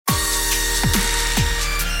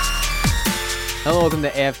Hello, welcome to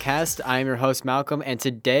AFCast. I'm your host Malcolm, and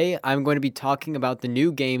today I'm going to be talking about the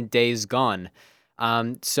new game Days Gone.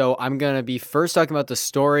 So I'm going to be first talking about the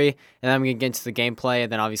story, and then I'm going to get into the gameplay,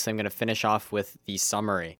 and then obviously I'm going to finish off with the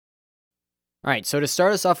summary. All right, so to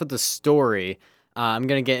start us off with the story, I'm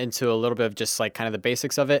going to get into a little bit of just like kind of the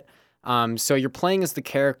basics of it. So you're playing as the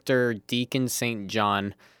character Deacon St.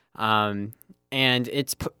 John, and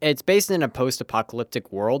it's based in a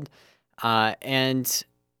post-apocalyptic world, and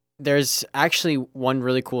there's actually one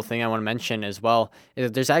really cool thing I want to mention as well. Is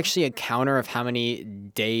that there's actually a counter of how many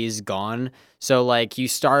days gone. So like you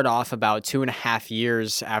start off about 2.5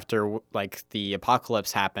 years after like the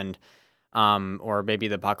apocalypse happened, or maybe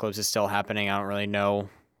the apocalypse is still happening. I don't really know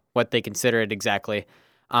what they consider it exactly.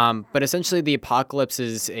 But essentially the apocalypse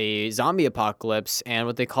is a zombie apocalypse, and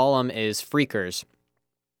what they call them is freakers.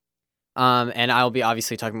 And I'll be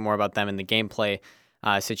obviously talking more about them in the gameplay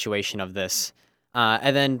situation of this.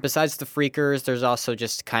 And then besides the freakers, there's also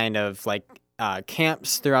just kind of like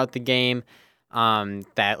camps throughout the game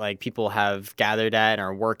that like people have gathered at and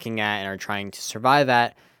are working at and are trying to survive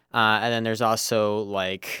at. And then there's also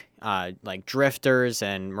like drifters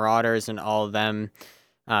and marauders and all of them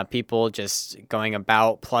people just going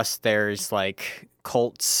about. Plus there's like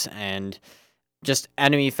cults and just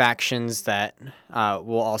enemy factions that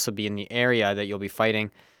will also be in the area that you'll be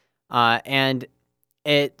fighting. And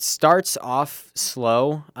it starts off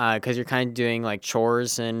slow because you're kind of doing like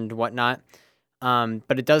chores and whatnot,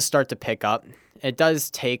 but it does start to pick up. It does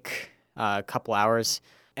take a couple hours,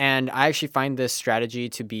 and I actually find this strategy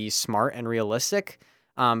to be smart and realistic.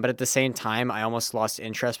 But at the same time, I almost lost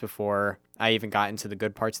interest before I even got into the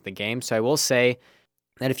good parts of the game. So I will say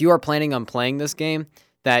that if you are planning on playing this game,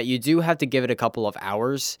 that you do have to give it a couple of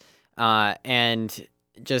hours, and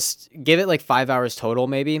just give it like 5 hours total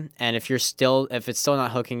maybe. And if it's still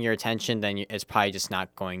not hooking your attention, then it's probably just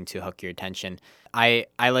not going to hook your attention. I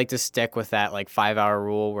like to stick with that like 5 hour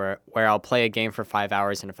rule where I'll play a game for 5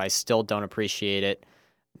 hours, and if I still don't appreciate it,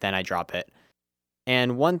 then I drop it.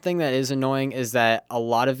 And one thing that is annoying is that a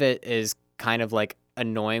lot of it is kind of like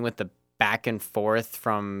annoying with the back and forth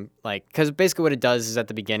from like, because basically what it does is at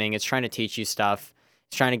the beginning, it's trying to teach you stuff.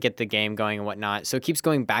 It's trying to get the game going and whatnot. So it keeps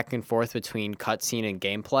going back and forth between cutscene and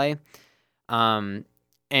gameplay. And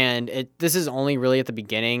this is only really at the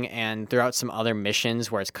beginning and throughout some other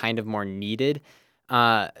missions where it's kind of more needed.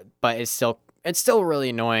 But it's still really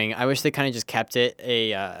annoying. I wish they kind of just kept it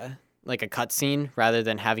like a cutscene rather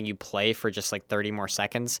than having you play for just like 30 more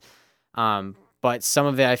seconds. But some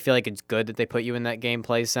of it, I feel like it's good that they put you in that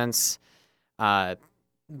gameplay sense. But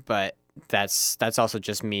that's also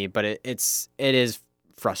just me. But it is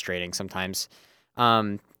frustrating sometimes.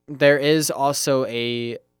 There is also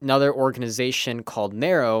another organization called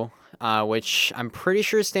NARROW, which I'm pretty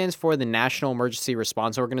sure stands for the National Emergency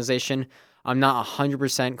Response Organization. I'm not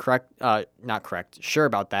 100% correct, not correct, sure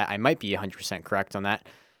about that. I might be 100% correct on that.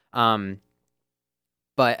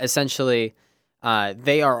 But essentially,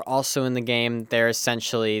 they are also in the game. They're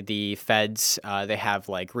essentially the feds. They have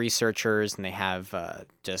like researchers, and they have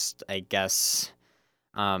just, I guess,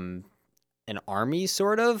 an army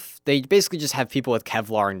sort of. They basically just have people with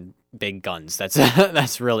Kevlar and big guns. That's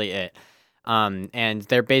that's really it. And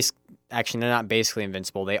actually they're not basically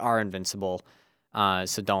invincible. They are invincible.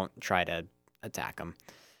 So don't try to attack them.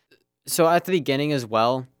 So at the beginning as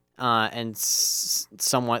well, and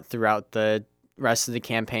somewhat throughout the rest of the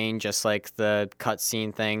campaign, just like the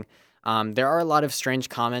cutscene thing, there are a lot of strange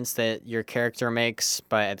comments that your character makes,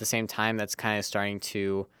 but at the same time, that's kind of starting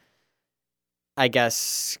to, I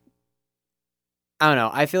guess, I don't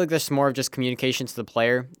know. I feel like there's more of just communication to the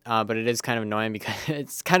player, but it is kind of annoying because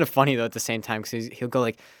it's kind of funny though at the same time because he'll go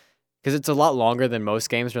like, because it's a lot longer than most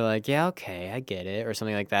games. Where like, yeah, okay, I get it, or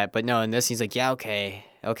something like that. But no, in this, he's like, yeah, okay,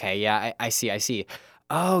 yeah, I see.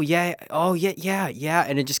 Oh yeah, yeah,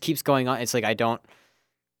 and it just keeps going on. It's like I don't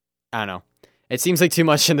know. It seems like too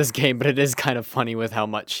much in this game, but it is kind of funny with how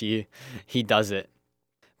much he does it.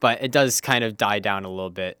 But it does kind of die down a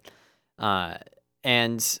little bit,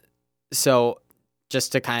 and so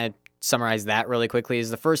just to kind of summarize that really quickly, is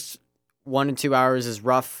the first 1 to 2 hours is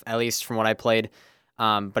rough, at least from what I played.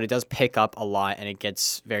 But it does pick up a lot, and it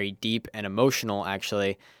gets very deep and emotional,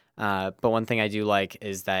 actually. But one thing I do like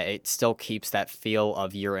is that it still keeps that feel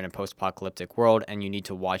of you're in a post-apocalyptic world, and you need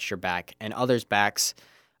to watch your back and others' backs.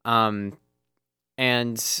 And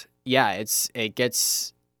yeah, it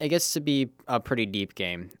gets to be a pretty deep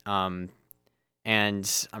game. And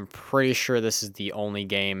I'm pretty sure this is the only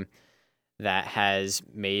game that has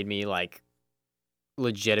made me like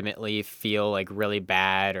legitimately feel like really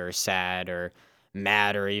bad or sad or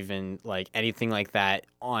mad or even like anything like that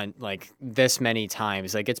on like this many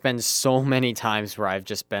times. Like it's been so many times where I've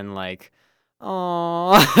just been like,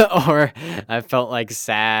 oh, or I felt like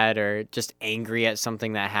sad or just angry at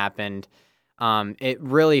something that happened. It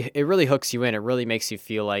really hooks you in. It really makes you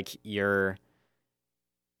feel like you're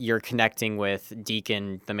connecting with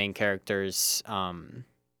Deacon, the main character's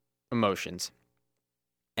emotions.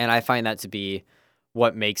 And I find that to be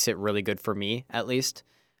what makes it really good for me, at least.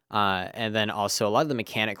 And then also a lot of the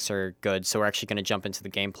mechanics are good, so we're actually going to jump into the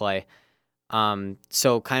gameplay.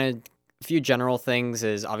 So kind of a few general things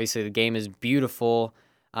is obviously the game is beautiful.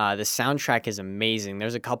 The soundtrack is amazing.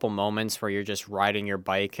 There's a couple moments where you're just riding your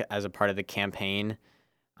bike as a part of the campaign,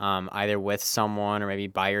 either with someone or maybe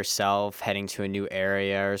by yourself, heading to a new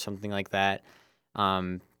area or something like that.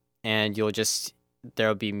 And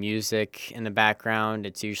there'll be music in the background.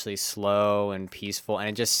 It's usually slow and peaceful, and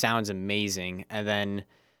it just sounds amazing. And then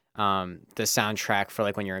the soundtrack for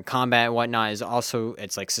like when you're in combat and whatnot is also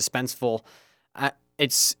it's like suspenseful.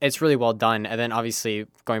 It's really well done. And then obviously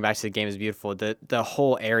going back to the game is beautiful. The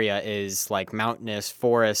whole area is like mountainous,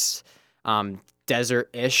 forest,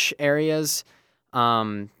 desert-ish areas,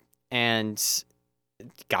 and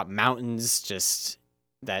got mountains just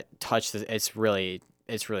that touch the. It's really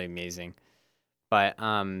amazing. But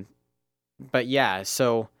yeah,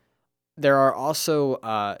 so there are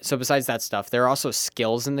also so besides that stuff, there are also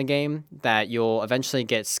skills in the game that you'll eventually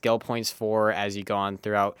get skill points for as you go on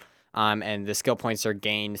throughout. And the skill points are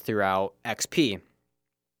gained throughout XP.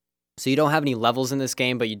 So you don't have any levels in this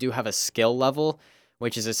game, but you do have a skill level,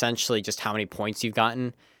 which is essentially just how many points you've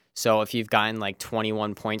gotten. So if you've gotten like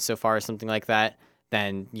 21 points so far or something like that,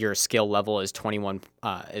 then your skill level is 21.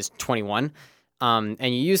 And you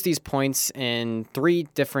use these points in 3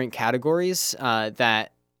 different categories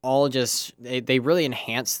that all they really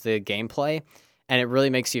enhance the gameplay, and it really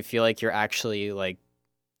makes you feel like you're actually like,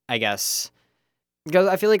 I guess, because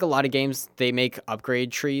I feel like a lot of games they make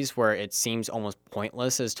upgrade trees where it seems almost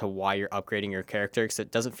pointless as to why you're upgrading your character because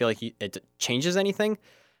it doesn't feel like it changes anything.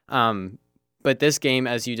 But this game,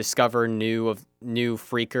 as you discover new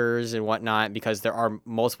freakers and whatnot, because there are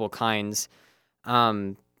multiple kinds,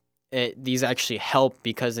 these actually help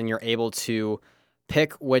because then you're able to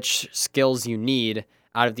pick which skills you need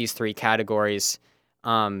out of these 3 categories,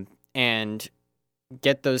 and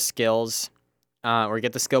get those skills, or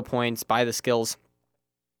get the skill points, buy the skills,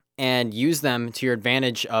 and use them to your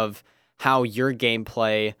advantage of how your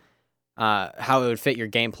gameplay, how it would fit your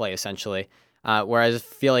gameplay essentially. Whereas I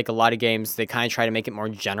feel like a lot of games, they kind of try to make it more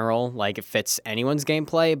general, like it fits anyone's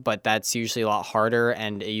gameplay, but that's usually a lot harder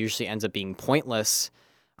and it usually ends up being pointless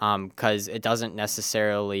because it doesn't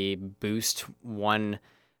necessarily boost one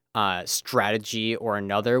strategy or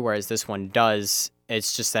another, whereas this one does.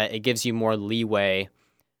 It's just that it gives you more leeway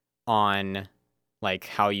on like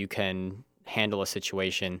how you can handle a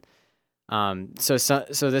situation. So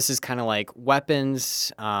this is kind of like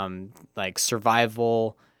weapons, like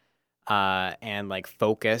survival, and like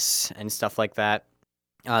focus and stuff like that.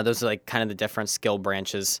 Those are like kind of the different skill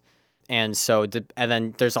branches. And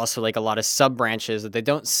then there's also like a lot of sub branches that they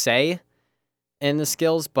don't say in the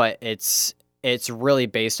skills, but it's really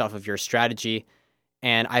based off of your strategy.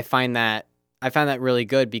 And I found that really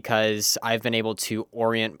good because I've been able to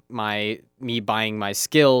orient me buying my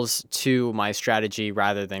skills to my strategy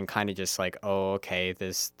rather than kind of just like, oh, okay,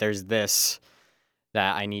 there's this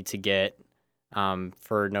that I need to get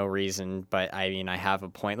for no reason, but I mean I have a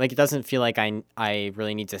point. Like it doesn't feel like I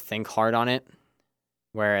really need to think hard on it.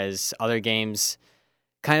 Whereas other games,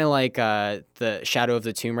 kind of like the Shadow of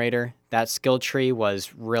the Tomb Raider, that skill tree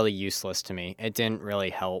was really useless to me. It didn't really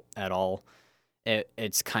help at all. It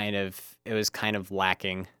was kind of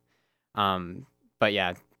lacking. But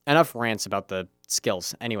yeah, enough rants about the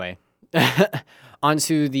skills. Anyway, on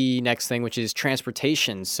to the next thing, which is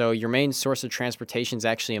transportation. So your main source of transportation is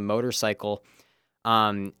actually a motorcycle.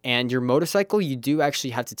 And your motorcycle, you do actually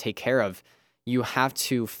have to take care of. You have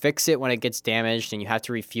to fix it when it gets damaged, and you have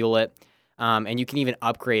to refuel it. And you can even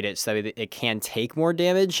upgrade it so that it can take more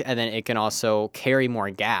damage, and then it can also carry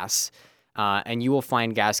more gas. And you will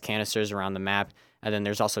find gas canisters around the map. And then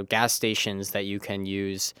there's also gas stations that you can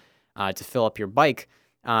use to fill up your bike.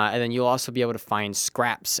 And then you'll also be able to find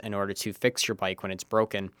scraps in order to fix your bike when it's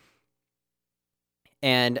broken.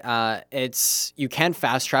 And you can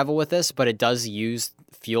fast travel with this, but it does use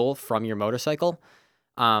fuel from your motorcycle.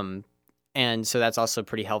 And so that's also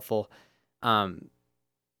pretty helpful.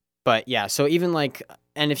 But yeah, so even like,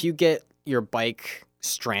 and if you get your bike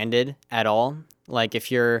stranded at all, like if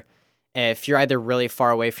you're either really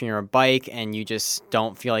far away from your bike and you just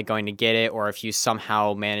don't feel like going to get it, or if you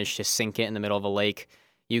somehow manage to sink it in the middle of a lake,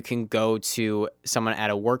 you can go to someone at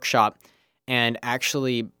a workshop and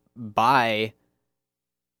actually buy,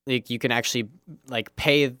 like you can actually like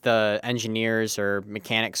pay the engineers or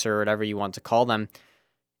mechanics or whatever you want to call them,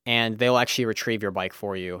 and they'll actually retrieve your bike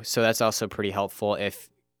for you. So that's also pretty helpful if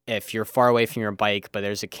you're far away from your bike, but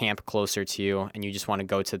there's a camp closer to you and you just want to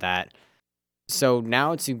go to that. So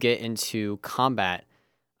now to get into combat.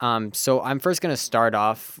 So I'm first going to start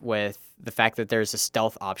off with the fact that there's a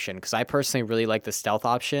stealth option, because I personally really like the stealth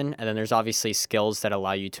option. And then there's obviously skills that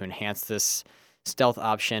allow you to enhance this stealth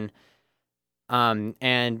option.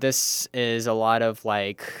 And this is a lot of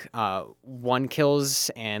like one kills,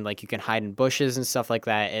 and like you can hide in bushes and stuff like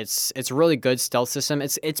that. It's a really good stealth system.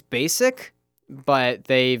 It's basic, but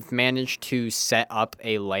they've managed to set up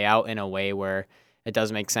a layout in a way where it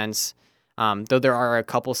does make sense. Though there are a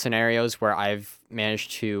couple scenarios where I've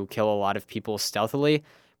managed to kill a lot of people stealthily,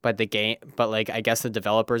 but like I guess the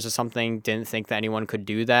developers or something didn't think that anyone could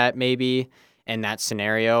do that maybe in that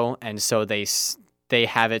scenario, and so they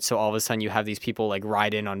have it so all of a sudden you have these people like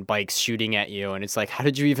ride in on bikes shooting at you, and it's like, how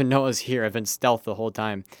did you even know I was here? I've been stealth the whole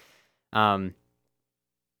time.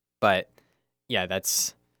 But yeah,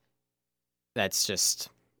 that's just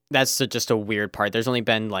a weird part. There's only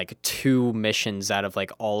been like 2 missions out of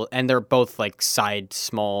like all, and they're both like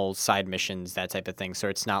small side missions, that type of thing. So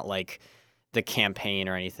it's not like the campaign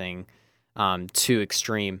or anything too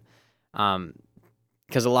extreme.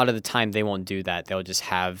 Because a lot of the time they won't do that. They'll just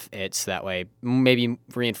have it so that way maybe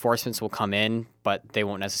reinforcements will come in, but they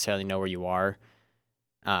won't necessarily know where you are.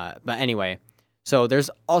 But anyway, so there's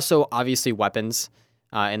also obviously weapons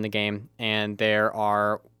in the game, and there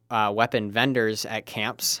are weapon vendors at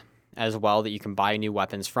camps as well that you can buy new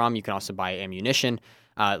weapons from. You can also buy ammunition,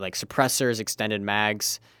 like suppressors, extended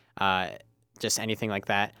mags, just anything like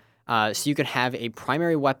that. So you can have a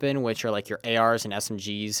primary weapon, which are like your ARs and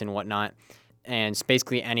SMGs and whatnot, and it's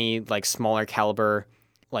basically any like smaller caliber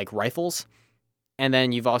like rifles. And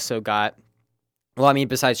then you've also got, well, I mean,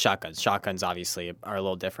 besides shotguns obviously are a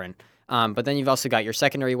little different. But then you've also got your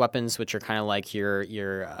secondary weapons, which are kind of like your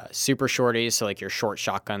super shorties, so like your short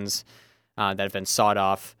shotguns that have been sawed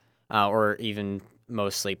off, or even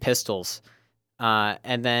mostly pistols.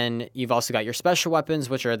 And then you've also got your special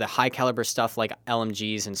weapons, which are the high caliber stuff like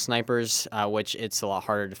LMGs and snipers, which it's a lot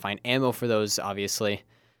harder to find ammo for those, obviously.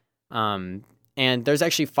 And there's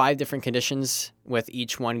actually 5 different conditions, with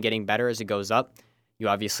each one getting better as it goes up. You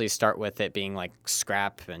obviously start with it being like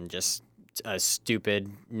scrap and just a stupid,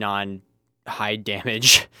 non-high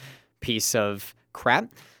damage piece of crap.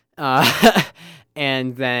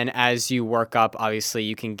 And then as you work up, obviously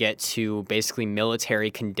you can get to basically military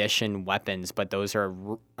condition weapons, but those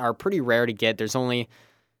are pretty rare to get. There's only,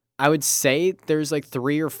 I would say there's like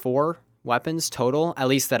 3 or 4 weapons total, at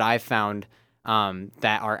least that I've found,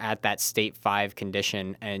 that are at that state 5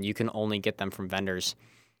 condition, and you can only get them from vendors.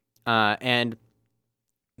 And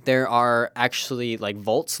there are actually like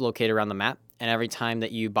vaults located around the map, and every time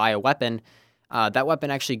that you buy a weapon, that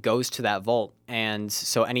weapon actually goes to that vault. And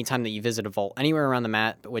so anytime that you visit a vault anywhere around the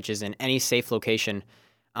map, which is in any safe location,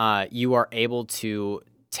 you are able to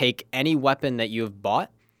take any weapon that you have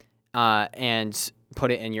bought and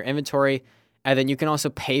put it in your inventory. And then you can also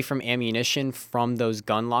pay from ammunition from those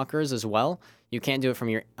gun lockers as well. You can't do it from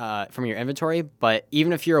your inventory, but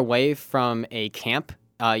even if you're away from a camp,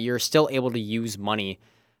 you're still able to use money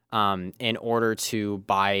in order to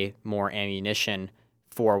buy more ammunition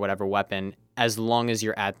for whatever weapon, as long as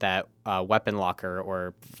you're at that weapon locker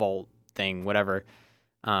or vault thing, whatever.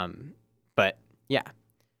 But yeah.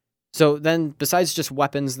 So then besides just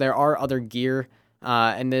weapons, there are other gear.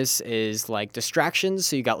 And this is like distractions.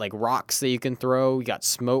 So you got like rocks that you can throw. You got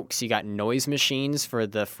smokes. You got noise machines for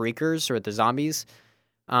the freakers or the zombies.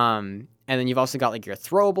 And then you've also got like your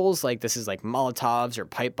throwables. Like this is like Molotovs or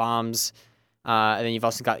pipe bombs. And then you've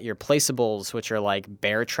also got your placeables, which are like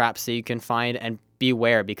bear traps that you can find. And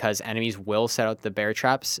beware, because enemies will set out the bear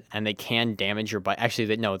traps and they can damage your bike.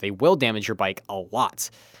 Actually, they will damage your bike a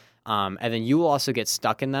lot. And then you will also get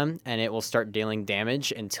stuck in them, and it will start dealing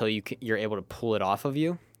damage until you're able to pull it off of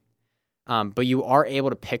you. But you are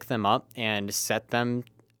able to pick them up and set them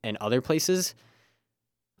in other places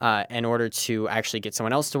in order to actually get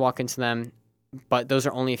someone else to walk into them. But those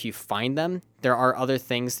are only if you find them. There are other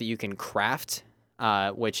things that you can craft,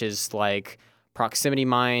 which is like proximity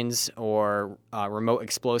mines or remote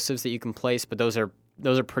explosives that you can place. But those are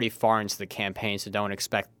pretty far into the campaign, so don't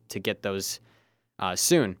expect to get those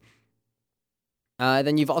soon.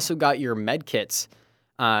 Then you've also got your med kits,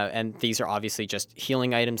 and these are obviously just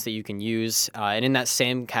healing items that you can use. And in that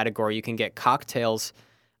same category, you can get cocktails,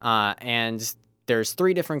 and there's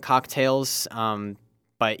 3 different cocktails,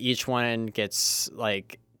 but each one gets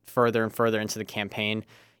like further and further into the campaign,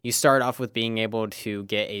 you start off with being able to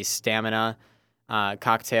get a stamina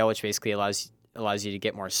cocktail, which basically allows you to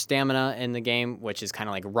get more stamina in the game, which is kind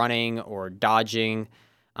of like running or dodging,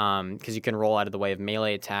 because you can roll out of the way of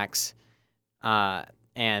melee attacks,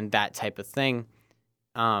 and that type of thing.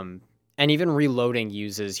 And even reloading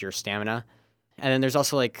uses your stamina. And then there's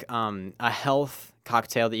also like a health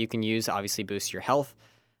cocktail that you can use, obviously boosts your health.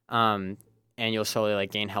 And you'll slowly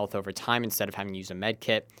like gain health over time instead of having to use a med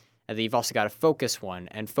kit. And then you've also got a focus one.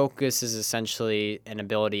 And focus is essentially an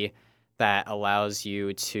ability that allows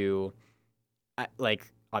you to like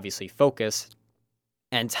obviously focus,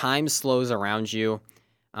 and time slows around you,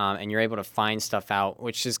 and you're able to find stuff out,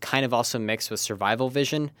 which is kind of also mixed with survival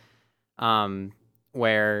vision,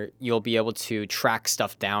 where you'll be able to track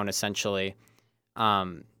stuff down essentially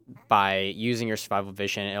by using your survival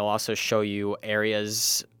vision. It'll also show you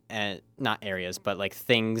areas, and not areas, but like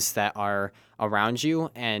things that are around you.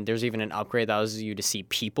 And there's even an upgrade that allows you to see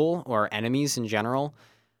people or enemies in general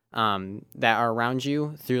that are around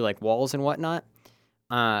you through like walls and whatnot.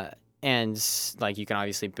 And like you can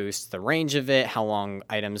obviously boost the range of it, how long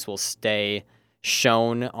items will stay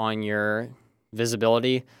shown on your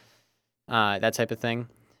visibility, that type of thing.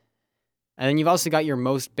 And then you've also got your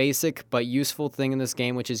most basic but useful thing in this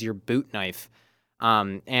game, which is your boot knife.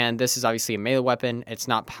 And this is obviously a melee weapon. It's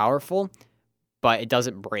not powerful, but it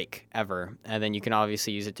doesn't break ever. And then you can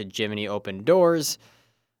obviously use it to jiminy open doors.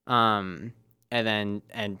 And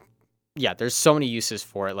yeah, there's so many uses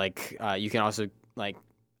for it. Like, you can also, like,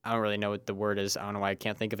 I don't really know what the word is. I don't know why I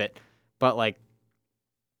can't think of it. But, like,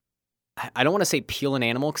 I don't want to say peel an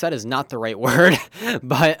animal because that is not the right word.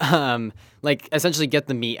 But, like, essentially get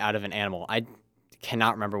the meat out of an animal. I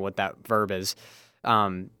cannot remember what that verb is.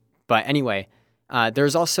 But anyway,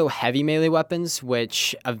 there's also heavy melee weapons,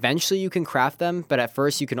 which eventually you can craft them. But at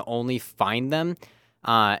first you can only find them.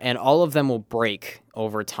 And all of them will break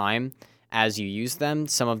over time as you use them.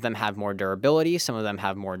 Some of them have more durability. Some of them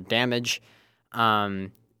have more damage.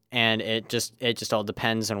 And it just all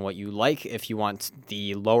depends on what you like. If you want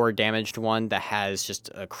the lower damaged one that has just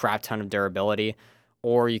a crap ton of durability,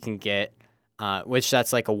 or you can get, which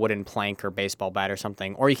that's like a wooden plank or baseball bat or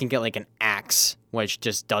something, or you can get like an axe, which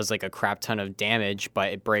just does like a crap ton of damage,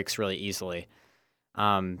 but it breaks really easily.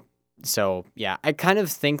 So yeah, I kind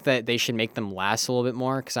of think that they should make them last a little bit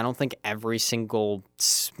more, because I don't think every single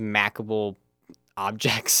smackable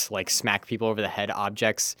objects, like smack people over the head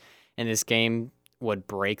objects in this game, would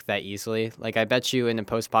break that easily. Like, I bet you in the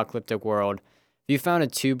post-apocalyptic world, if you found a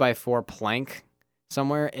 2x4 plank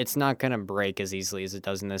somewhere, it's not gonna break as easily as it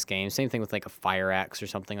does in this game. Same thing with like a fire axe or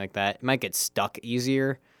something like that. It might get stuck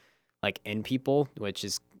easier, like in people, which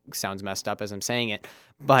sounds messed up as I'm saying it,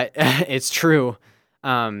 but it's true.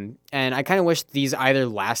 And I kind of wish these either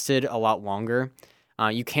lasted a lot longer.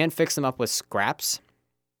 You can fix them up with scraps,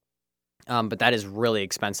 but that is really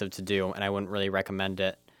expensive to do, and I wouldn't really recommend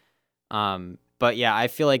it. But yeah, I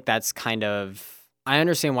feel like that's kind of, I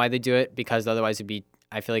understand why they do it, because otherwise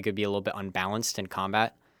I feel like it'd be a little bit unbalanced in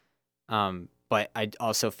combat. But I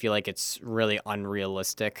also feel like it's really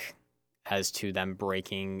unrealistic as to them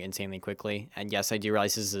breaking insanely quickly. And yes, I do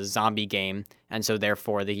realize this is a zombie game, and so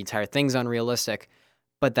therefore the entire thing's unrealistic,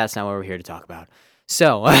 but that's not what we're here to talk about.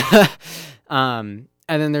 So, and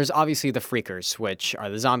then there's obviously the Freakers, which are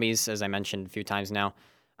the zombies, as I mentioned a few times now.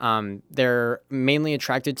 They're mainly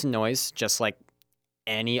attracted to noise, just like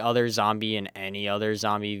any other zombie in any other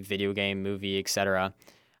zombie video game, movie, etc.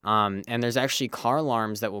 And there's actually car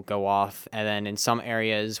alarms that will go off. And then in some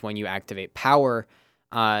areas, when you activate power,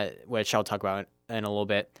 which I'll talk about in a little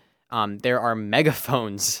bit, there are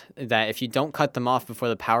megaphones that if you don't cut them off before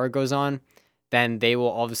the power goes on, then they will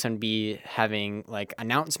all of a sudden be having like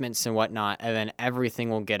announcements and whatnot, and then everything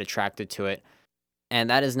will get attracted to it. And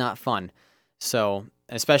that is not fun. So,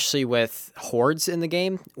 especially with hordes in the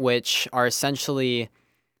game, which are essentially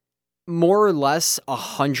more or less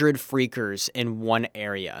 100 freakers in one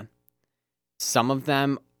area. Some of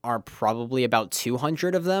them are probably about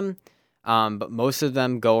 200 of them, but most of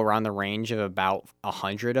them go around the range of about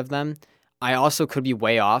 100 of them. I also could be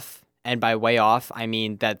way off, and by way off, I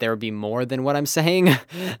mean that there would be more than what I'm saying.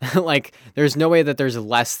 Like, there's no way that there's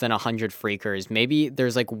less than 100 freakers. Maybe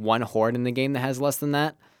there's like one horde in the game that has less than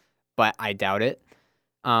that, but I doubt it.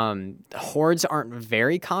 Hordes aren't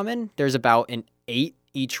very common. There's about an 8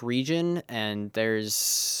 each region, and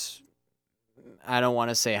I don't want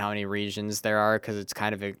to say how many regions there are because it's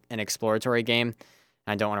kind of an exploratory game.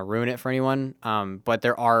 I don't want to ruin it for anyone. But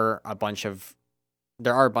there are a bunch of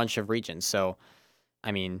regions. So,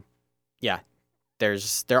 I mean, yeah,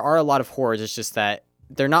 there are a lot of hordes. It's just that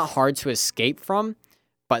they're not hard to escape from,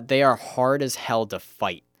 but they are hard as hell to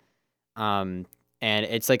fight. Um, and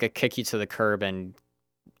it's like a kick you to the curb and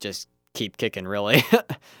just keep kicking really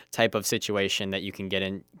type of situation that you can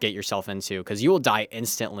get yourself into, because you will die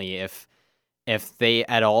instantly if they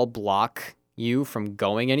at all block you from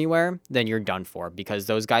going anywhere. Then you're done for, because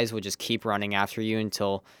those guys will just keep running after you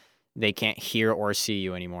until they can't hear or see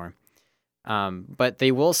you anymore. But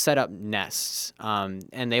they will set up nests,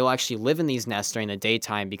 and they will actually live in these nests during the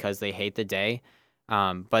daytime because they hate the day.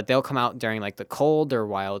 But they'll come out during like the cold or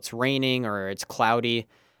while it's raining or it's cloudy.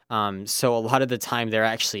 So a lot of the time they're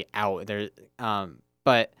actually out there.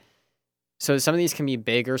 But so some of these can be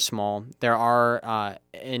big or small. There are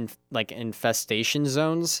in like infestation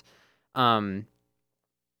zones. Um,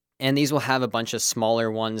 and these will have a bunch of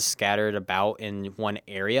smaller ones scattered about in one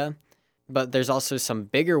area. But there's also some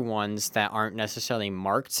bigger ones that aren't necessarily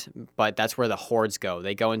marked, but that's where the hordes go.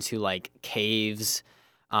 They go into like caves,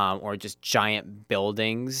 or just giant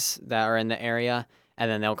buildings that are in the area, and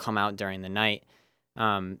then they'll come out during the night.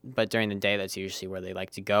 But during the day, that's usually where they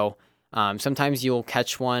like to go. Sometimes you'll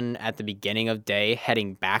catch one at the beginning of day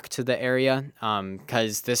heading back to the area,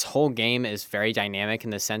 because this whole game is very dynamic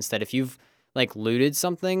in the sense that if you've like looted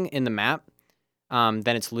something in the map,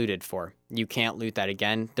 then it's looted for. You can't loot that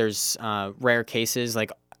again. There's rare cases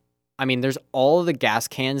like, I mean, there's all of the gas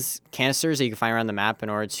canisters that you can find around the map in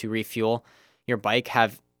order to refuel your bike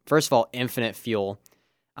have, first of all, infinite fuel.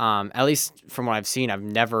 At least from what I've seen, I've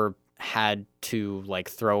never had to like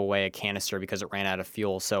throw away a canister because it ran out of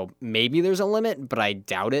fuel. So maybe there's a limit, but I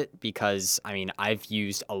doubt it, because I mean, I've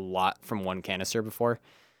used a lot from one canister before,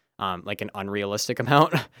 like an unrealistic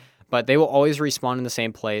amount. But they will always respawn in the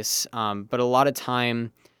same place. But a lot of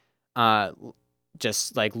time,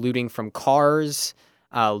 just like looting from cars,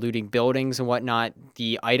 looting buildings and whatnot,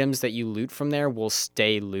 the items that you loot from there will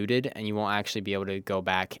stay looted, and you won't actually be able to go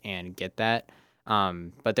back and get that.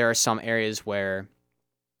 But there are some areas where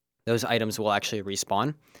those items will actually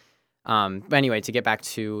respawn. But anyway, to get back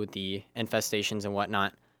to the infestations and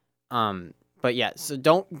whatnot. But yeah, so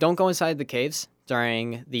don't go inside the caves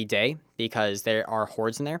during the day, because there are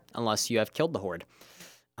hordes in there unless you have killed the horde.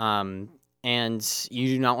 And you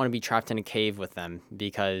do not want to be trapped in a cave with them,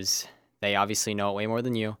 because they obviously know it way more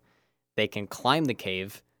than you. They can climb the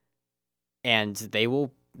cave, and they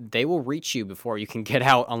will reach you before you can get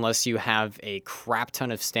out, unless you have a crap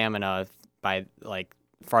ton of stamina by like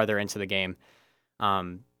farther into the game.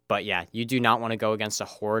 But yeah, you do not want to go against a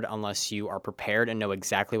horde unless you are prepared and know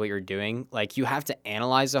exactly what you're doing. Like, you have to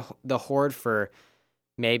analyze the horde for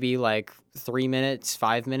maybe like 3 minutes,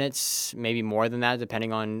 5 minutes, maybe more than that,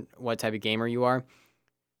 depending on what type of gamer you are.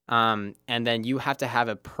 And then you have to have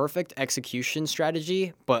a perfect execution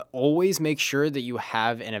strategy, but always make sure that you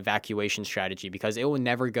have an evacuation strategy, because it will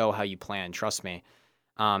never go how you plan. Trust me.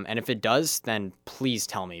 And if it does, then please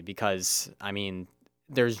tell me, because I mean,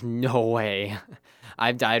 there's no way.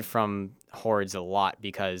 I've died from hordes a lot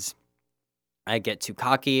because I get too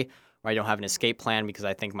cocky, or I don't have an escape plan because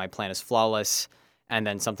I think my plan is flawless, and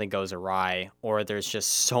then something goes awry, or there's just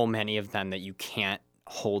so many of them that you can't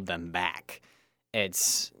hold them back.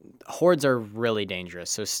 Hordes are really dangerous,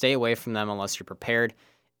 so stay away from them unless you're prepared.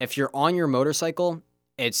 If you're on your motorcycle,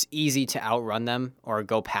 it's easy to outrun them or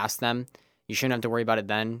go past them. You shouldn't have to worry about it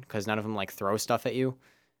then, because none of them like throw stuff at you.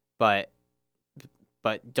 But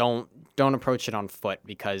don't approach it on foot,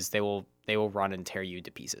 because they will run and tear you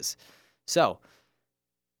to pieces. So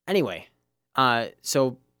anyway,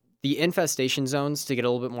 so the infestation zones, to get a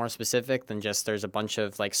little bit more specific than just there's a bunch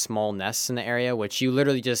of like small nests in the area, which you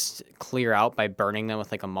literally just clear out by burning them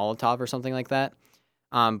with like a Molotov or something like that.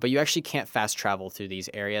 But you actually can't fast travel through these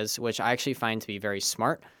areas, which I actually find to be very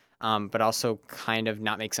smart, but also kind of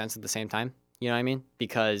not make sense at the same time. You know what I mean?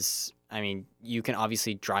 Because I mean, you can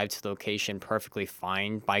obviously drive to the location perfectly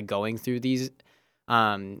fine by going through these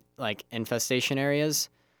like infestation areas,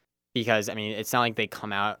 because I mean, it's not like they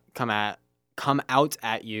come out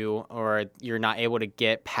at you, or you're not able to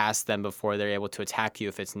get past them before they're able to attack you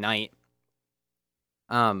if it's night.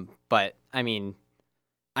 But I mean,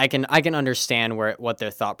 I can understand what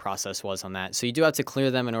their thought process was on that. So you do have to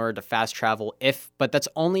clear them in order to fast travel, but that's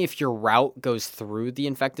only if your route goes through the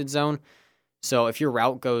infected zone. So if your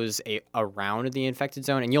route goes around the infected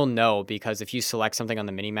zone, and you'll know, because if you select something on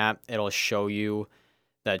the minimap, it'll show you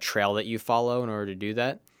the trail that you follow in order to do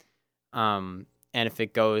that. And if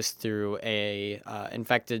it goes through a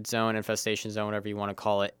infected zone, infestation zone, whatever you want to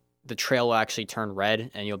call it, the trail will actually turn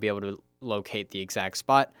red, and you'll be able to locate the exact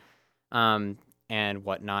spot, and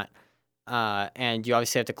whatnot. And you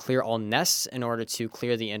obviously have to clear all nests in order to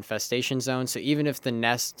clear the infestation zone. So even if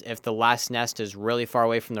the last nest is really far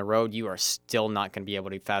away from the road, you are still not going to be able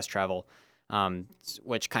to fast travel,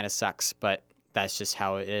 which kind of sucks, but that's just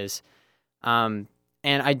how it is. Um,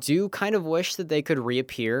 and I do kind of wish that they could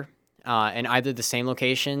reappear in either the same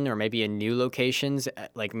location or maybe in new locations,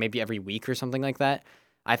 like maybe every week or something like that.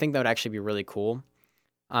 I think that would actually be really cool.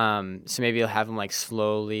 So maybe you'll have them like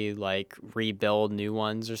slowly like rebuild new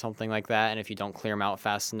ones or something like that. And if you don't clear them out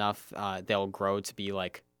fast enough, they'll grow to be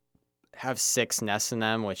like have 6 nests in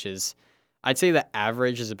them, which is, I'd say the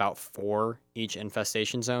average is about 4 each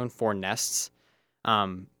infestation zone, 4 nests.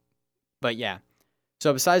 Um, but yeah.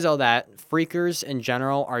 So besides all that, freakers in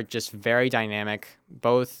general are just very dynamic,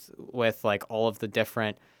 both with like all of the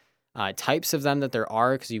different types of them that there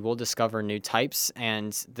are, because you will discover new types.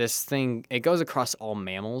 And this thing, it goes across all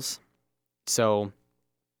mammals. So,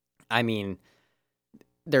 I mean,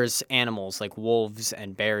 there's animals like wolves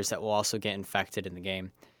and bears that will also get infected in the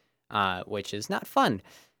game, which is not fun.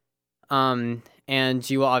 And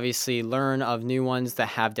you will obviously learn of new ones that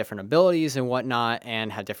have different abilities and whatnot,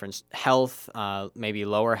 and have different health, maybe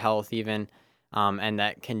lower health even, and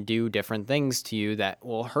that can do different things to you that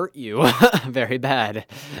will hurt you very bad.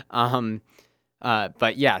 Um,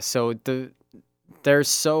 but yeah, so they're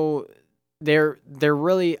so they're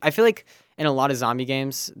really, I feel like in a lot of zombie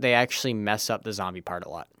games they actually mess up the zombie part a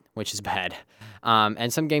lot, which is bad.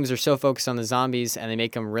 And some games are so focused on the zombies and they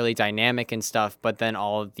make them really dynamic and stuff, but then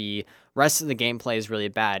all of the rest of the gameplay is really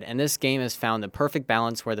bad. And this game has found the perfect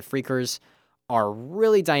balance where the freakers are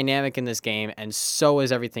really dynamic in this game, and so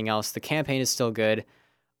is everything else. The campaign is still good.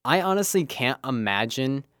 I honestly can't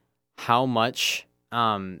imagine how much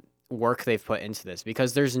work they've put into this,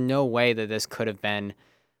 because there's no way that this could have been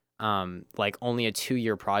like only a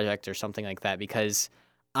 2-year project or something like that, because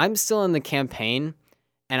I'm still in the campaign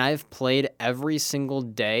and I've played every single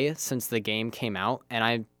day since the game came out,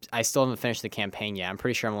 and I still haven't finished the campaign yet. I'm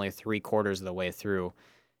pretty sure I'm only 3/4 of the way through.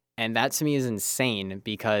 And that to me is insane,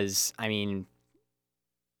 because I mean,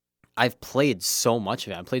 I've played so much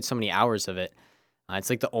of it. I've played so many hours of it. It's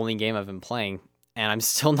like the only game I've been playing, and I'm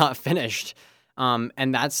still not finished.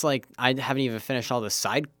 And that's like, I haven't even finished all the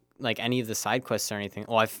side, like any of the side quests or anything.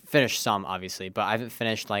 Well, I've finished some obviously, but I haven't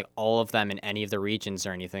finished like all of them in any of the regions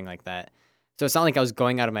or anything like that. So it's not like I was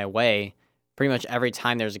going out of my way. Pretty much every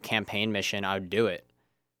time there's a campaign mission, I would do it.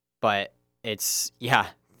 But it's, yeah,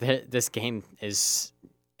 this game is,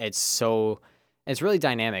 it's so, it's really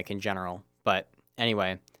dynamic in general. But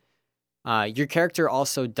anyway, your character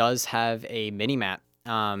also does have a mini map,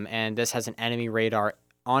 and this has an enemy radar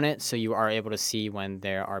on it, so you are able to see when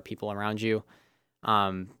there are people around you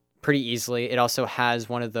um, pretty easily. It also has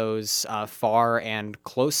one of those far and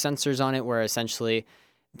close sensors on it, where essentially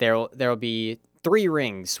there'll be 3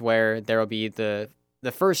 rings, where there will be the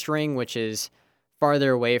first ring, which is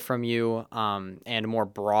farther away from you and more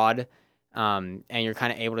broad, and you're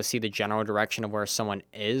kind of able to see the general direction of where someone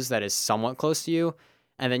is that is somewhat close to you.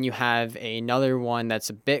 And then you have another one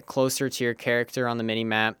that's a bit closer to your character on the mini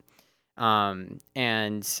map,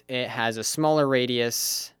 and it has a smaller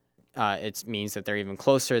radius. It means that they're even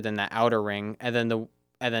closer than the outer ring. And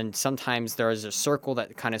then sometimes there is a circle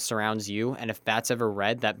that kind of surrounds you, and if that's ever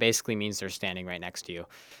red, that basically means they're standing right next to you.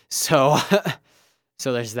 So,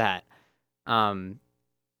 so there's that. Um,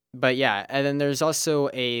 but yeah, and then there's also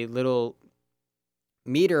a little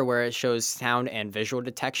meter where it shows sound and visual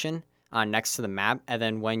detection next to the map. And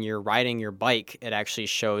then when you're riding your bike, it actually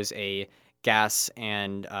shows a gas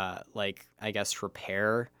and like, I guess,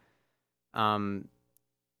 repair. Um,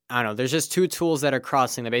 I don't know. There's just 2 tools that are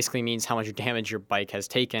crossing. That basically means how much damage your bike has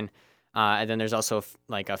taken. And then there's also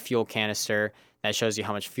like a fuel canister that shows you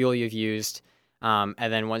how much fuel you've used. And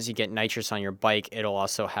then once you get nitrous on your bike, it'll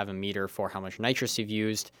also have a meter for how much nitrous you've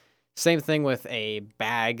used. Same thing with a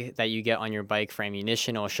bag that you get on your bike for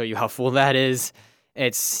ammunition. It'll show you how full that is.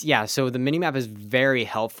 It's, yeah, so the minimap is very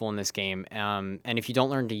helpful in this game. And if you don't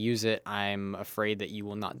learn to use it, I'm afraid that you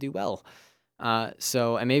will not do well.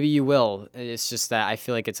 And maybe you will. It's just that I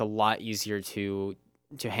feel like it's a lot easier to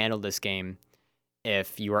handle this game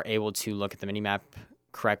if you are able to look at the minimap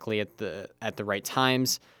correctly at the right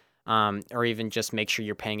times, or even just make sure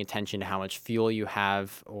you're paying attention to how much fuel you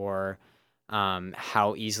have, or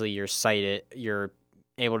how easily you're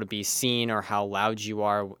able to be seen, or how loud you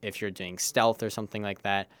are if you're doing stealth or something like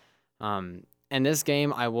that. In this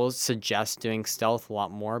game, I will suggest doing stealth a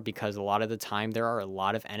lot more, because a lot of the time there are a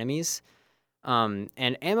lot of enemies. And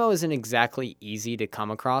ammo isn't exactly easy to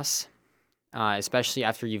come across, especially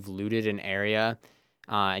after you've looted an area,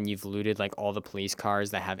 and you've looted like all the police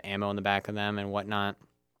cars that have ammo in the back of them and whatnot.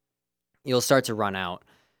 You'll start to run out.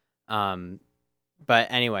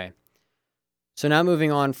 But anyway, so now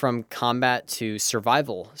moving on from combat to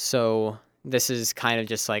survival. So this is kind of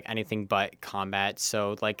just like anything but combat.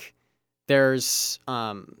 So like there's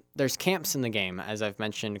camps in the game, as I've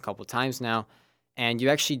mentioned a couple times now, and you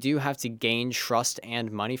actually do have to gain trust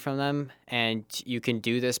and money from them. And you can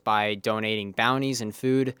do this by donating bounties and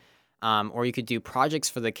food, or you could do projects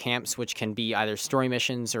for the camps, which can be either story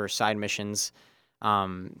missions or side missions.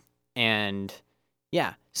 And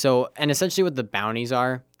yeah, so and essentially what the bounties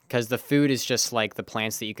are, because the food is just like the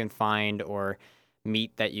plants that you can find or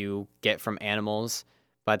meat that you get from animals.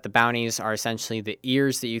 But the bounties are essentially the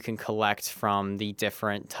ears that you can collect from the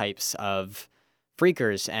different types of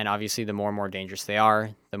freakers. And obviously, the more and more dangerous they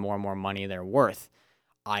are, the more and more money they're worth.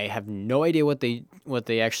 I have no idea what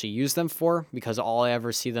they actually use them for, because all I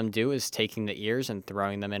ever see them do is taking the ears and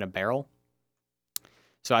throwing them in a barrel.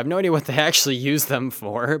 So I have no idea what they actually use them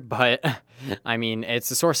for, but I mean,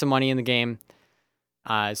 it's a source of money in the game.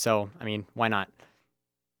 So, I mean, why not?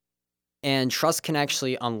 And trust can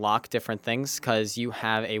actually unlock different things because you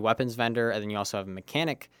have a weapons vendor and then you also have a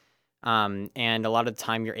mechanic. And a lot of the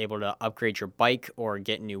time you're able to upgrade your bike or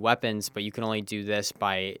get new weapons, but you can only do this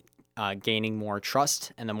by gaining more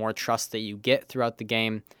trust. And the more trust that you get throughout the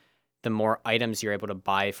game, the more items you're able to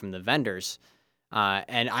buy from the vendors.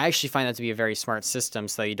 And I actually find that to be a very smart system,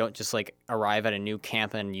 so that you don't just like arrive at a new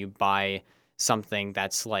camp and you buy something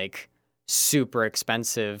that's like super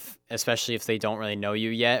expensive, especially if they don't really know you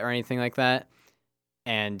yet or anything like that.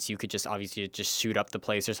 And you could just obviously just shoot up the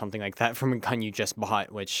place or something like that from a gun you just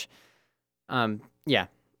bought, which, yeah,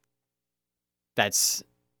 that's,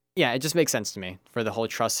 yeah, it just makes sense to me for the whole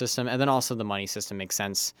trust system. And then also the money system makes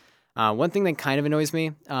sense. One thing that kind of annoys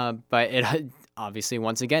me, but it obviously,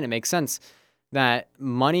 once again, it makes sense that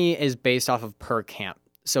money is based off of per camp.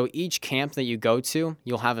 So each camp that you go to,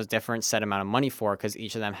 you'll have a different set amount of money for, because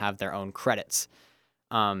each of them have their own credits.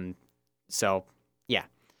 So yeah.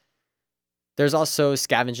 There's also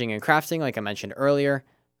scavenging and crafting, like I mentioned earlier.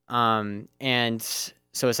 And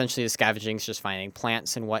so essentially the scavenging is just finding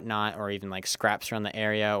plants and whatnot, or even like scraps around the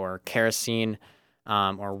area, or kerosene,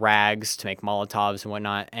 or rags to make Molotovs and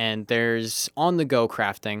whatnot. And there's on-the-go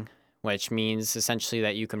crafting, which means essentially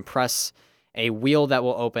that you can press a wheel that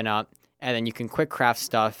will open up, and then you can quick craft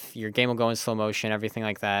stuff. Your game will go in slow motion, everything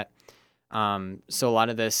like that. So a lot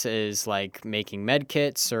of this is like making med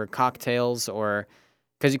kits or cocktails, or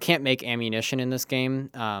because you can't make ammunition in this game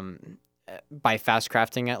by fast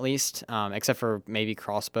crafting at least, except for maybe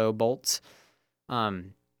crossbow bolts. But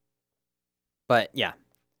yeah,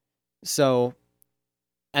 so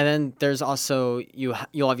and then there's also you'll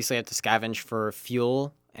obviously have to scavenge for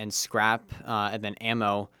fuel and scrap, and then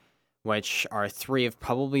ammo, which are three of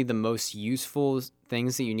probably the most useful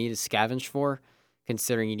things that you need to scavenge for,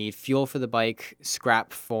 considering you need fuel for the bike,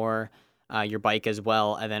 scrap for your bike as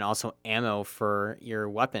well, and then also ammo for your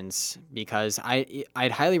weapons. Because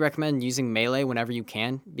I'd highly recommend using melee whenever you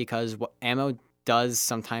can, because ammo does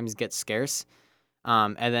sometimes get scarce,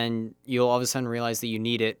 and then you'll all of a sudden realize that you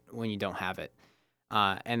need it when you don't have it.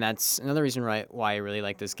 And that's another reason why I really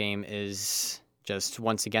like this game, is just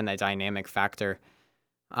once again that dynamic factor,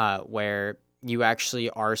 where you actually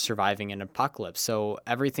are surviving an apocalypse. So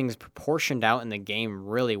everything's proportioned out in the game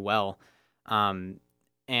really well. And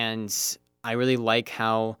I really like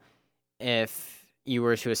how if you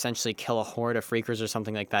were to essentially kill a horde of freakers or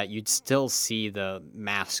something like that, you'd still see the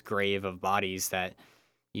mass grave of bodies that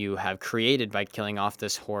you have created by killing off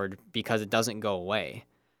this horde, because it doesn't go away.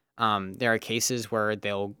 There are cases where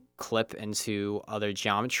they'll clip into other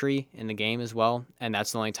geometry in the game as well, and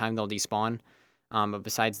that's the only time they'll despawn. But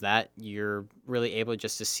besides that, you're really able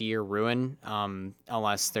just to see your ruin,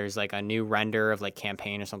 unless there's like a new render of like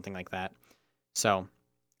campaign or something like that. So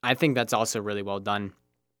I think that's also really well done.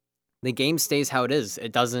 The game stays how it is.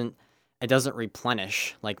 It doesn't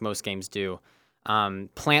replenish like most games do.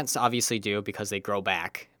 Plants obviously do, because they grow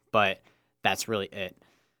back, but that's really it.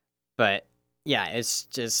 But yeah, it's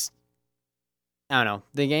just, I don't know.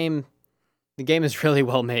 The game is really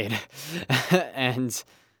well made. and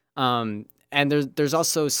there's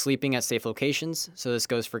also sleeping at safe locations. So this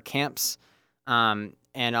goes for camps,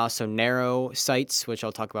 and also narrow sites, which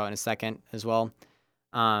I'll talk about in a second as well.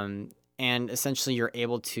 And essentially you're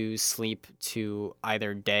able to sleep to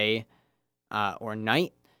either day or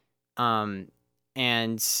night.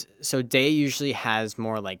 And so day usually has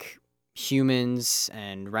more like humans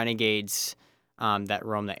and renegades that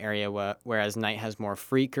roam the area, whereas night has more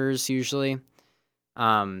freakers usually.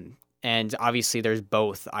 And obviously there's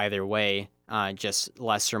both either way, just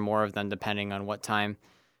less or more of them depending on what time.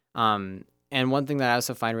 And one thing that I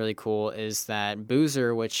also find really cool is that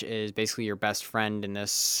Boozer, which is basically your best friend in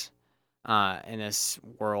this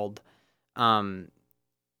world,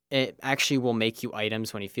 it actually will make you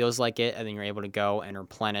items when he feels like it, and then you're able to go and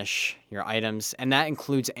replenish your items, and that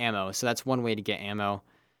includes ammo. So that's one way to get ammo.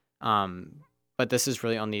 Um, but this is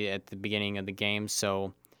really only at the beginning of the game,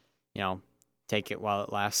 so take it while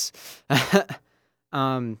it lasts.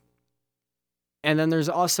 um, and then there's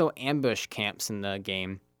also ambush camps in the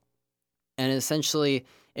game, and essentially,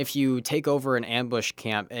 if you take over an ambush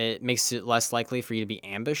camp, it makes it less likely for you to be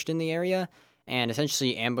ambushed in the area. And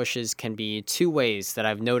essentially, ambushes can be two ways that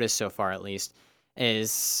I've noticed so far, at least.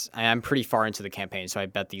 I'm pretty far into the campaign, so I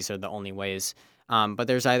bet these are the only ways. But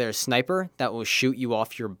there's either a sniper that will shoot you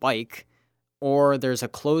off your bike, or there's a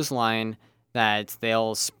clothesline that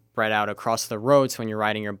they'll spread out across the road. So when you're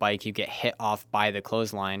riding your bike, you get hit off by the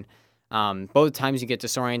clothesline. Both times you get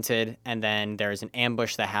disoriented, and then there's an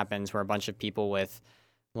ambush that happens where a bunch of people with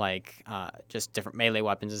just different melee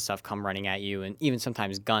weapons and stuff come running at you, and even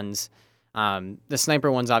sometimes guns. The sniper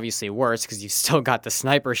one's obviously worse because you've still got the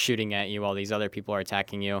sniper shooting at you while these other people are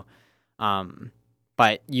attacking you.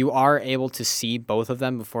 But you are able to see both of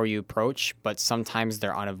them before you approach, but sometimes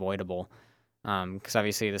they're unavoidable. Because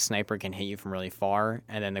obviously the sniper can hit you from really far,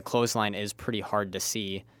 and then the clothesline is pretty hard to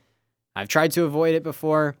see. I've tried to avoid it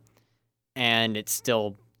before, and it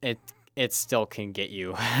still can get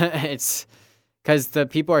you. It's because the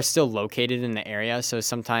people are still located in the area, so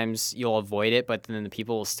sometimes you'll avoid it, but then the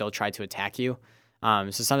people will still try to attack you.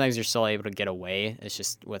 So sometimes you're still able to get away. It's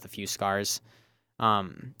just with a few scars,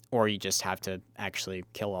 or you just have to actually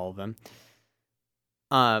kill all of them.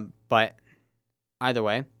 But either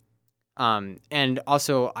way. And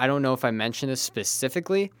also, I don't know if I mentioned this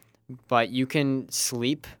specifically, but you can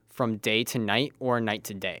sleep from day to night or night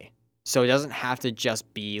to day. So it doesn't have to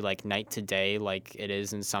just be like night to day like it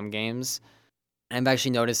is in some games. I've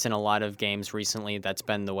actually noticed in a lot of games recently that's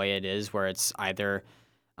been the way it is, where it's either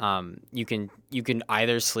you can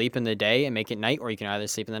either sleep in the day and make it night, or you can either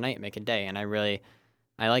sleep in the night and make it day. And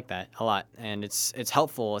I like that a lot, and it's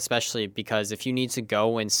helpful, especially because if you need to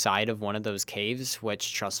go inside of one of those caves,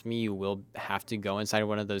 which trust me, you will have to go inside of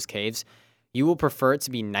one of those caves, you will prefer it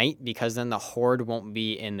to be night because then the horde won't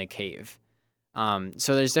be in the cave.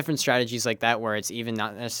 So there's different strategies like that where it's even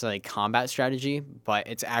not necessarily combat strategy, but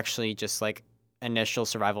it's actually just like initial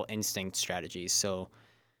survival instinct strategies. So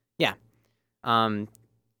yeah.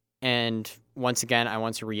 And once again, I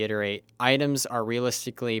want to reiterate, items are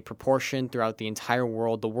realistically proportioned throughout the entire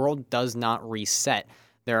world. The world does not reset.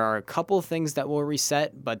 There are a couple of things that will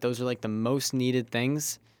reset, but those are like the most needed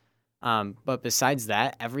things. But besides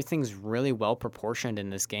that, everything's really well proportioned in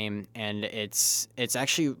this game, and it's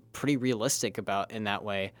actually pretty realistic about in that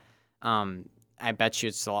way. I bet you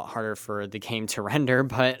it's a lot harder for the game to render,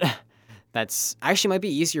 but that's actually might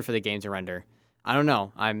be easier for the game to render. I don't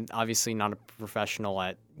know. I'm obviously not a professional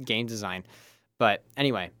at game design. But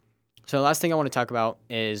anyway, so the last thing I want to talk about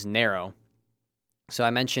is NARO. So I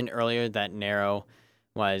mentioned earlier that NARO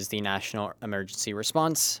was the National Emergency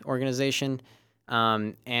Response Organization.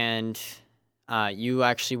 And you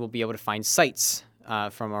actually will be able to find sites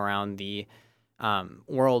from around the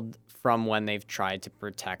world from when they've tried to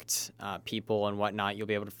protect people and whatnot. You'll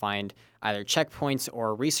be able to find either checkpoints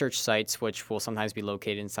or research sites, which will sometimes be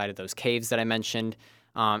located inside of those caves that I mentioned,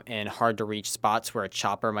 and hard-to-reach spots where a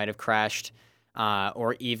chopper might have crashed,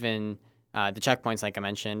 or even the checkpoints like I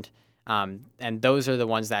mentioned. And those are the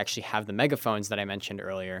ones that actually have the megaphones that I mentioned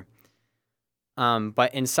earlier.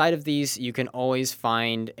 But inside of these, you can always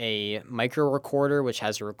find a micro recorder, which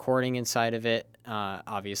has a recording inside of it,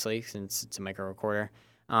 obviously, since it's a micro recorder.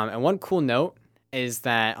 And one cool note is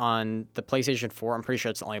that on the PlayStation 4, I'm pretty sure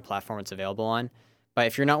it's the only platform it's available on. But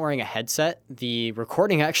if you're not wearing a headset, the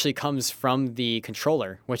recording actually comes from the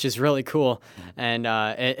controller, which is really cool. And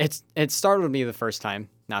it startled me the first time,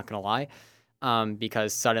 not gonna lie,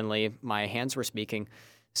 because suddenly my hands were speaking.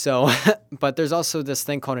 So, but there's also this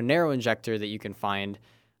thing called a NARO injector that you can find,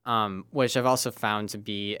 which I've also found to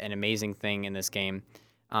be an amazing thing in this game.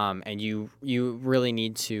 And you really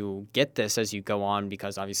need to get this as you go on,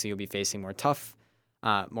 because obviously you'll be facing more tough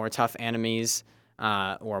enemies,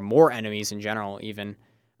 or more enemies in general even.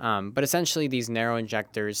 But essentially these NARO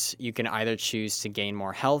injectors, you can either choose to gain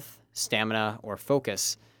more health, stamina, or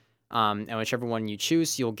focus. And whichever one you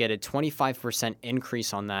choose, you'll get a 25%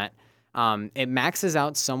 increase on that. It maxes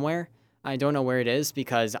out somewhere. I don't know where it is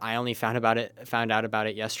because I only found out about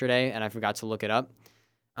it yesterday and I forgot to look it up.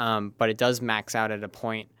 But it does max out at a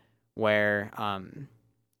point where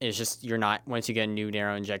it's just you're not, once you get a new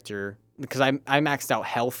NARO injector, because I maxed out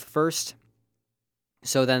health first.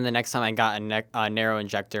 So then the next time I got a NARO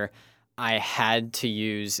injector, I had to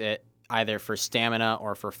use it either for stamina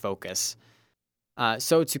or for focus.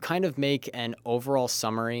 So to kind of make an overall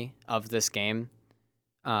summary of this game,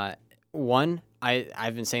 Uh, One,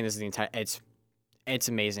 I've been saying this the entire. It's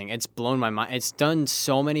amazing. It's blown my mind. It's done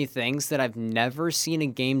so many things that I've never seen a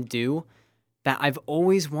game do that I've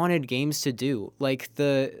always wanted games to do. Like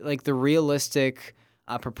the realistic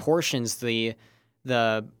proportions, the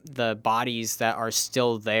bodies that are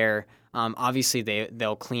still there. Obviously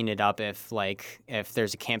they'll clean it up if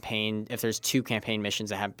there's a campaign, if there's two campaign missions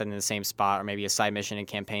that happen in the same spot, or maybe a side mission and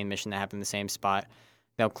campaign mission that happen in the same spot,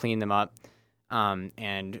 they'll clean them up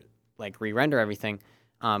and like re-render everything.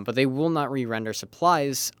 But they will not re-render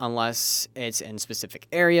supplies unless it's in specific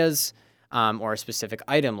areas or a specific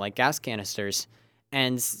item like gas canisters.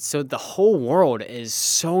 And so the whole world is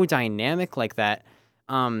so dynamic like that.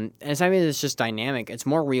 And it's not even it's just dynamic, it's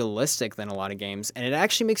more realistic than a lot of games. And it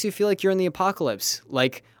actually makes you feel like you're in the apocalypse.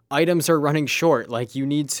 Like items are running short. Like you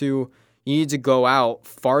need to go out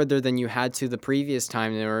farther than you had to the previous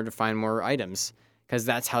time in order to find more items. Because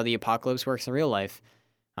that's how the apocalypse works in real life.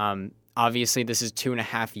 Obviously, this is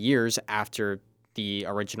 2.5 years after the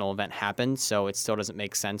original event happened, so it still doesn't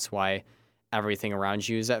make sense why everything around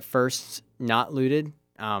you is at first not looted.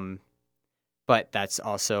 But that's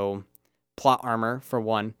also plot armor for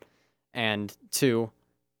one, and two,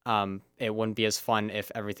 it wouldn't be as fun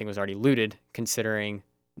if everything was already looted. Considering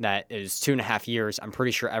that it was 2.5 years, I'm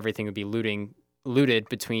pretty sure everything would be looted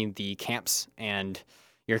between the camps and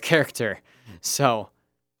your character. So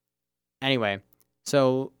anyway,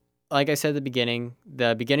 so like I said at the beginning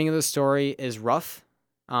of the story is rough.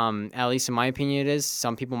 At least in my opinion, it is.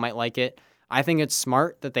 Some people might like it. I think it's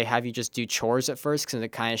smart that they have you just do chores at first because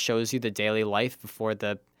it kind of shows you the daily life before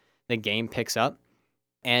the game picks up.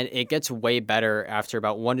 And it gets way better after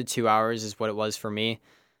about 1 to 2 hours is what it was for me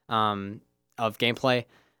of gameplay.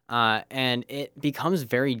 And it becomes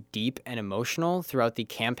very deep and emotional throughout the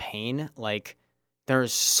campaign. Like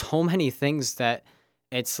there's so many things that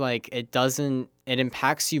it's like it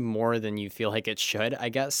impacts you more than you feel like it should, I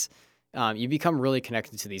guess. You become really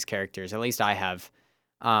connected to these characters. At least I have.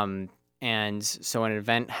 And so an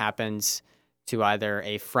event happens to either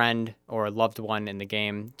a friend or a loved one in the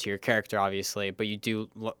game, to your character, obviously, but you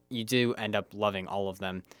do end up loving all of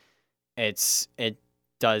them. It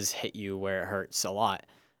does hit you where it hurts a lot.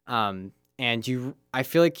 And I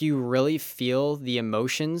feel like you really feel the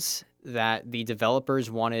emotions that the developers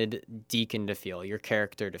wanted Deacon to feel, your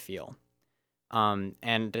character to feel.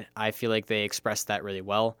 And I feel like they expressed that really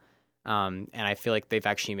well. And I feel like they've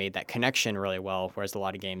actually made that connection really well, whereas a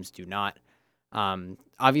lot of games do not.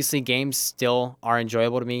 Obviously, games still are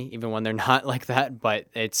enjoyable to me, even when they're not like that. But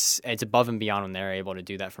it's above and beyond when they're able to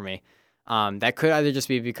do that for me. That could either just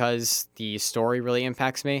be because the story really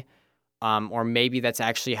impacts me, or maybe that's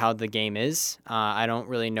actually how the game is. I don't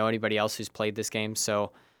really know anybody else who's played this game,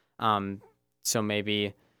 so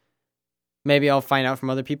maybe I'll find out from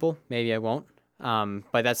other people. Maybe I won't.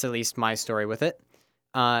 But that's at least my story with it.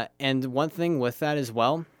 And one thing with that as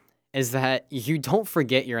well is that you don't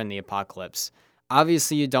forget you're in the apocalypse.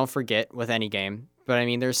 Obviously, you don't forget with any game, but I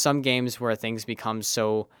mean, there's some games where things become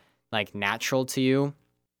so like natural to you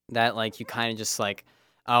that like you kind of just like,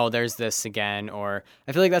 oh, there's this again. Or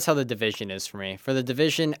I feel like that's how the Division is for me. For the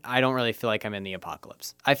Division, I don't really feel like I'm in the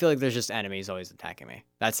apocalypse. I feel like there's just enemies always attacking me.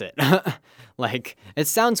 That's it. Like it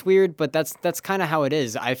sounds weird, but that's kind of how it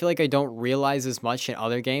is. I feel like I don't realize as much in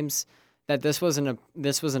other games that this was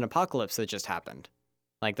an apocalypse that just happened.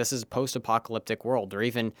 Like this is a post-apocalyptic world, or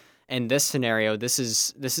even in this scenario, this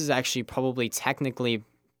is actually probably technically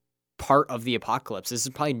part of the apocalypse. This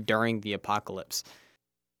is probably during the apocalypse.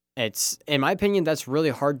 It's, in my opinion, that's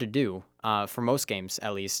really hard to do. For most games,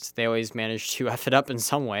 at least, they always manage to f it up in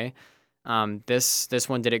some way. This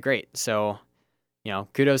one did it great. So,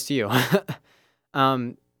 kudos to you.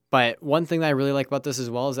 But one thing that I really like about this as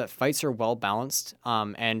well is that fights are well balanced,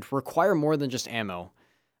 and require more than just ammo.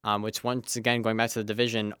 Which once again, going back to the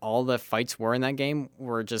Division, all the fights were in that game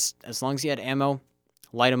were just as long as you had ammo,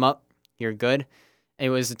 light them up, you're good. It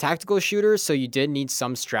was a tactical shooter, so you did need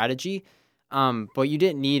some strategy, but you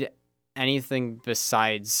didn't need anything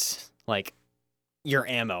besides like your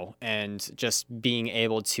ammo and just being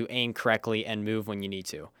able to aim correctly and move when you need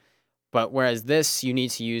to. But whereas this, you need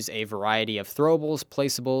to use a variety of throwables,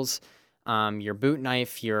 placeables, your boot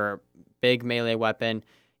knife, your big melee weapon,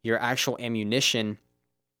 your actual ammunition,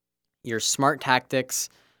 your smart tactics,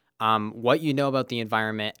 what you know about the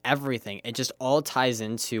environment, everything. It just all ties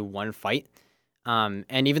into one fight.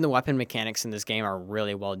 And even the weapon mechanics in this game are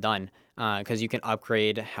really well done, because you can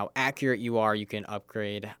upgrade how accurate you are. You can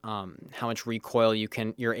upgrade how much recoil your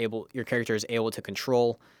character is able to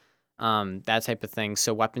control, that type of thing.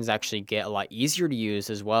 So weapons actually get a lot easier to use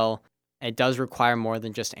as well. It does require more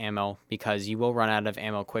than just ammo because you will run out of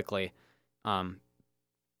ammo quickly.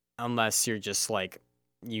 unless you're just like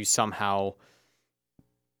you somehow.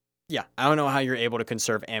 Yeah, I don't know how you're able to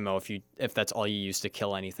conserve ammo if that's all you use to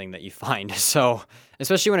kill anything that you find. So,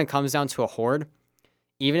 especially when it comes down to a horde,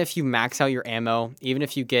 even if you max out your ammo, even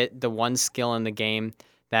if you get the one skill in the game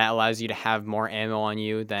that allows you to have more ammo on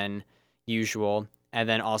you than usual, and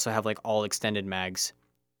then also have like all extended mags,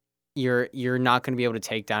 you're not going to be able to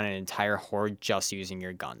take down an entire horde just using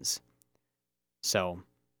your guns. So,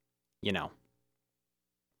 you know,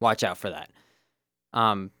 watch out for that.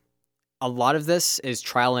 A lot of this is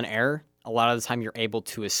trial and error. A lot of the time you're able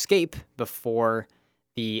to escape before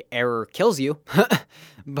the error kills you.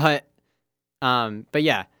 But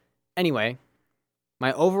yeah. Anyway,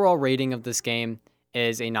 my overall rating of this game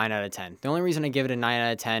is a 9 out of 10. The only reason I give it a 9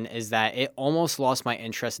 out of 10 is that it almost lost my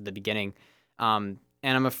interest at the beginning. And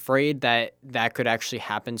I'm afraid that that could actually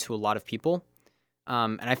happen to a lot of people.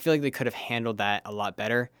 And I feel like they could have handled that a lot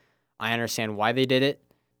better. I understand why they did it.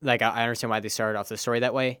 Like, I understand why they started off the story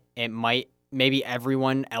that way. Maybe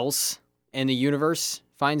everyone else in the universe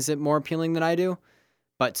finds it more appealing than I do.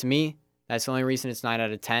 But to me, that's the only reason it's 9 out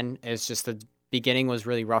of 10. It's just the beginning was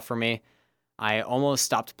really rough for me. I almost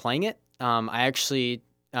stopped playing it. I actually,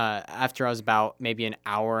 after I was about maybe an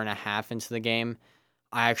hour and a half into the game,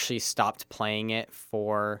 I actually stopped playing it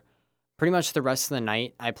for pretty much the rest of the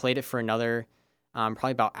night. I played it for another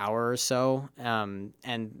probably about an hour or so.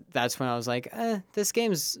 And that's when I was like, this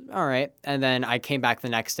game's all right. And then I came back the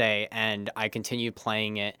next day and I continued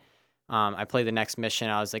playing it. I played the next mission.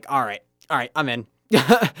 I was like, all right, I'm in.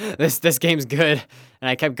 This game's good. And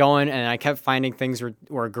I kept going and I kept finding things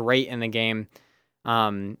were great in the game.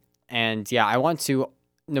 And yeah, I want to,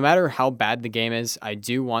 no matter how bad the game is, I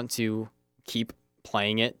do want to keep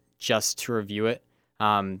playing it just to review it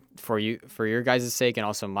for your guys' sake and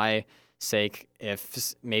also my sake.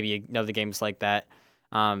 If maybe another game's like that,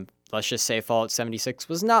 let's just say Fallout 76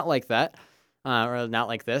 was not like that, or not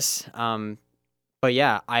like this. But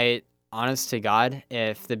yeah, honest to God,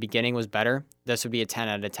 if the beginning was better, this would be a 10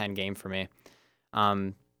 out of 10 game for me.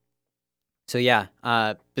 So yeah,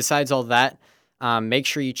 besides all that, make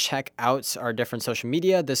sure you check out our different social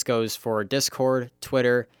media. This goes for Discord,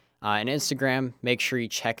 Twitter, and Instagram. Make sure you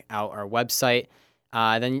check out our website.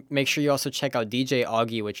 Then make sure you also check out DJ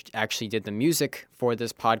Augie, which actually did the music for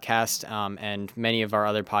this podcast and many of our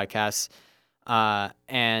other podcasts.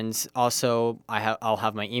 And also, I'll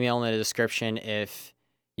have my email in the description if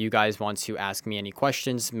you guys want to ask me any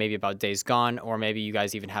questions, maybe about Days Gone, or maybe you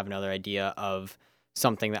guys even have another idea of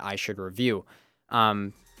something that I should review.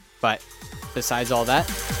 But besides all that,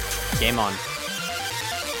 game on.